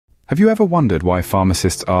Have you ever wondered why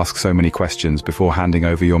pharmacists ask so many questions before handing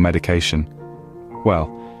over your medication? Well,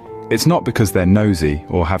 it's not because they're nosy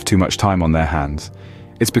or have too much time on their hands.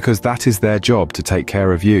 It's because that is their job to take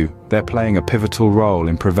care of you. They're playing a pivotal role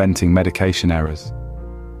in preventing medication errors.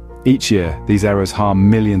 Each year, these errors harm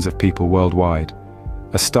millions of people worldwide,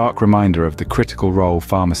 a stark reminder of the critical role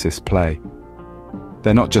pharmacists play.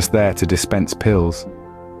 They're not just there to dispense pills,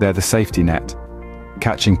 they're the safety net,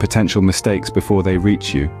 catching potential mistakes before they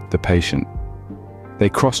reach you, the patient. They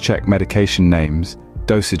cross-check medication names,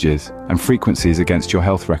 dosages, and frequencies against your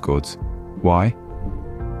health records. Why?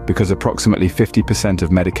 Because approximately 50%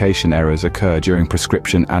 of medication errors occur during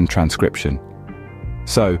prescription and transcription.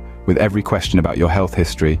 So, with every question about your health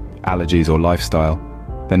history, allergies, or lifestyle,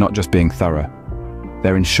 they're not just being thorough.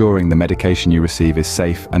 They're ensuring the medication you receive is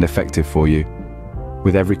safe and effective for you.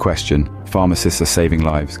 With every question, pharmacists are saving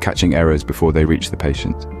lives, catching errors before they reach the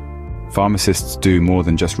patient. Pharmacists do more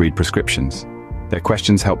than just read prescriptions. Their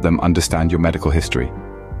questions help them understand your medical history.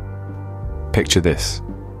 Picture this.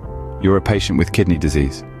 You're a patient with kidney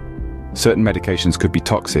disease. Certain medications could be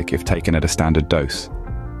toxic if taken at a standard dose.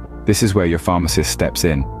 This is where your pharmacist steps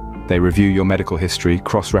in. They review your medical history,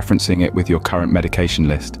 cross-referencing it with your current medication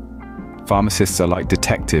list. Pharmacists are like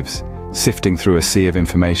detectives, sifting through a sea of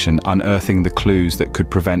information, unearthing the clues that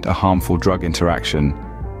could prevent a harmful drug interaction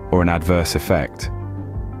or an adverse effect.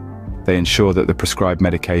 They ensure that the prescribed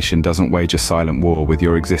medication doesn't wage a silent war with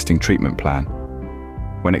your existing treatment plan.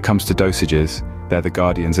 When it comes to dosages, they're the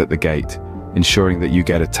guardians at the gate, ensuring that you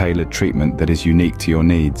get a tailored treatment that is unique to your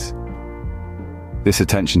needs. This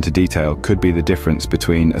attention to detail could be the difference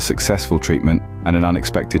between a successful treatment and an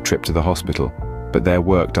unexpected trip to the hospital, but their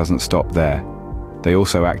work doesn't stop there. They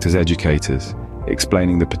also act as educators,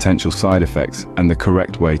 explaining the potential side effects and the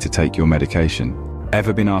correct way to take your medication.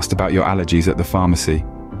 Ever been asked about your allergies at the pharmacy?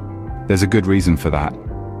 There's a good reason for that.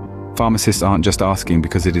 Pharmacists aren't just asking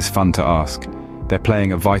because it is fun to ask. They're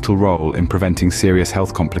playing a vital role in preventing serious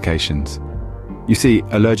health complications. You see,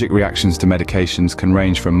 allergic reactions to medications can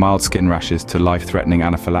range from mild skin rashes to life-threatening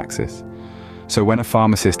anaphylaxis. So when a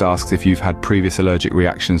pharmacist asks if you've had previous allergic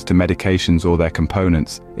reactions to medications or their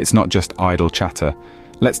components, it's not just idle chatter.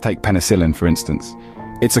 Let's take penicillin, for instance.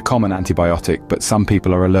 It's a common antibiotic, but some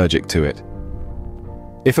people are allergic to it.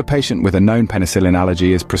 If a patient with a known penicillin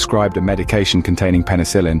allergy is prescribed a medication containing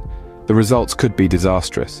penicillin, the results could be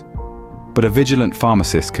disastrous. But a vigilant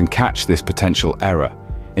pharmacist can catch this potential error,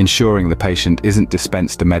 ensuring the patient isn't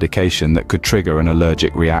dispensed a medication that could trigger an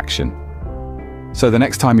allergic reaction. So the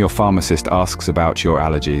next time your pharmacist asks about your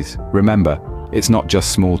allergies, remember, it's not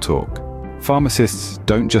just small talk. Pharmacists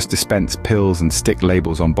don't just dispense pills and stick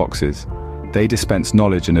labels on boxes. They dispense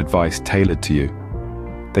knowledge and advice tailored to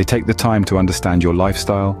you. They take the time to understand your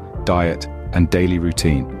lifestyle, diet, and daily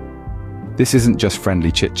routine. This isn't just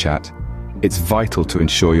friendly chit-chat. It's vital to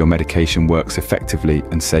ensure your medication works effectively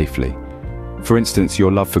and safely. For instance,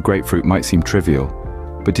 your love for grapefruit might seem trivial,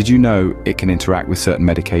 but did you know it can interact with certain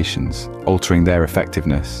medications, altering their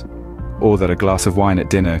effectiveness? Or that a glass of wine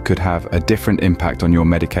at dinner could have a different impact on your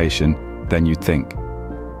medication than you'd think?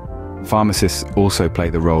 Pharmacists also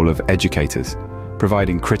play the role of educators,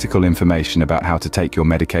 providing critical information about how to take your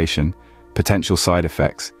medication, potential side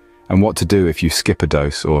effects, and what to do if you skip a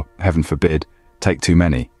dose or, heaven forbid, take too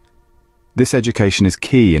many. This education is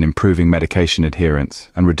key in improving medication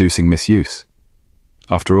adherence and reducing misuse.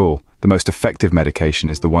 After all, the most effective medication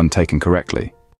is the one taken correctly.